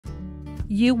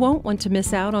You won't want to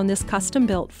miss out on this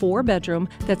custom-built 4-bedroom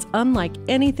that's unlike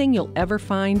anything you'll ever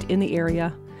find in the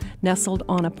area. Nestled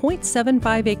on a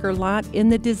 0.75-acre lot in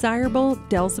the desirable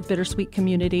Dells of Bittersweet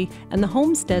community and the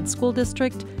Homestead School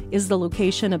District is the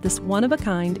location of this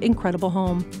one-of-a-kind, incredible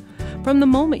home. From the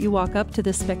moment you walk up to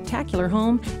this spectacular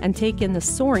home and take in the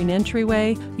soaring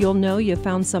entryway, you'll know you've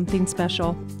found something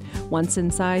special. Once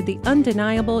inside, the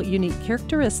undeniable, unique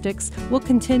characteristics will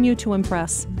continue to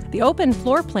impress. The open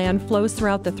floor plan flows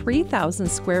throughout the 3,000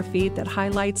 square feet that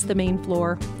highlights the main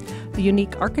floor. The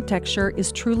unique architecture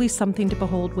is truly something to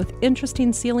behold, with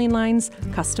interesting ceiling lines,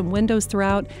 custom windows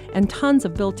throughout, and tons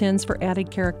of built-ins for added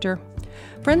character.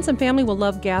 Friends and family will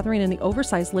love gathering in the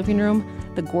oversized living room,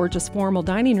 the gorgeous formal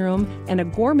dining room, and a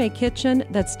gourmet kitchen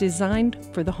that's designed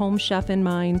for the home chef in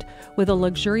mind, with a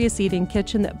luxurious eat-in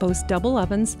kitchen that boasts double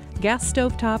ovens, gas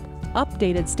stovetop,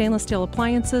 updated stainless steel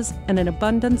appliances, and an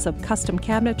abundance of custom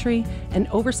cabinetry, an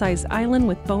oversized island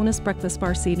with bonus breakfast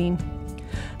bar seating.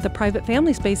 The private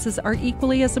family spaces are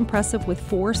equally as impressive, with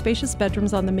 4 spacious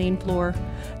bedrooms on the main floor.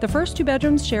 The first 2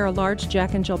 bedrooms share a large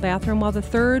Jack and Jill bathroom, while the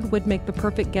third would make the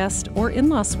perfect guest or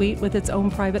in-law suite with its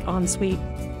own private ensuite.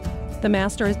 The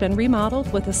master has been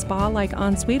remodeled with a spa-like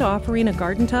ensuite offering a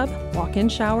garden tub, walk-in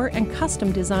shower, and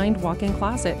custom-designed walk-in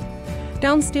closet.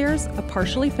 Downstairs, a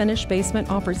partially finished basement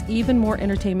offers even more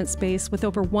entertainment space with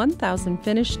over 1,000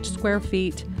 finished square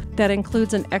feet. That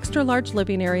includes an extra-large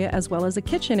living area as well as a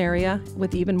kitchen area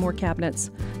with even more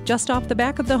cabinets. Just off the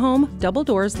back of the home, double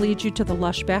doors lead you to the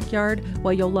lush backyard,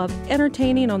 while you'll love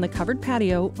entertaining on the covered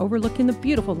patio overlooking the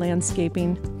beautiful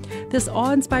landscaping. This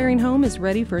awe-inspiring home is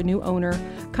ready for a new owner.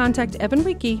 Contact Evan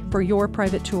Rieke for your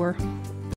private tour.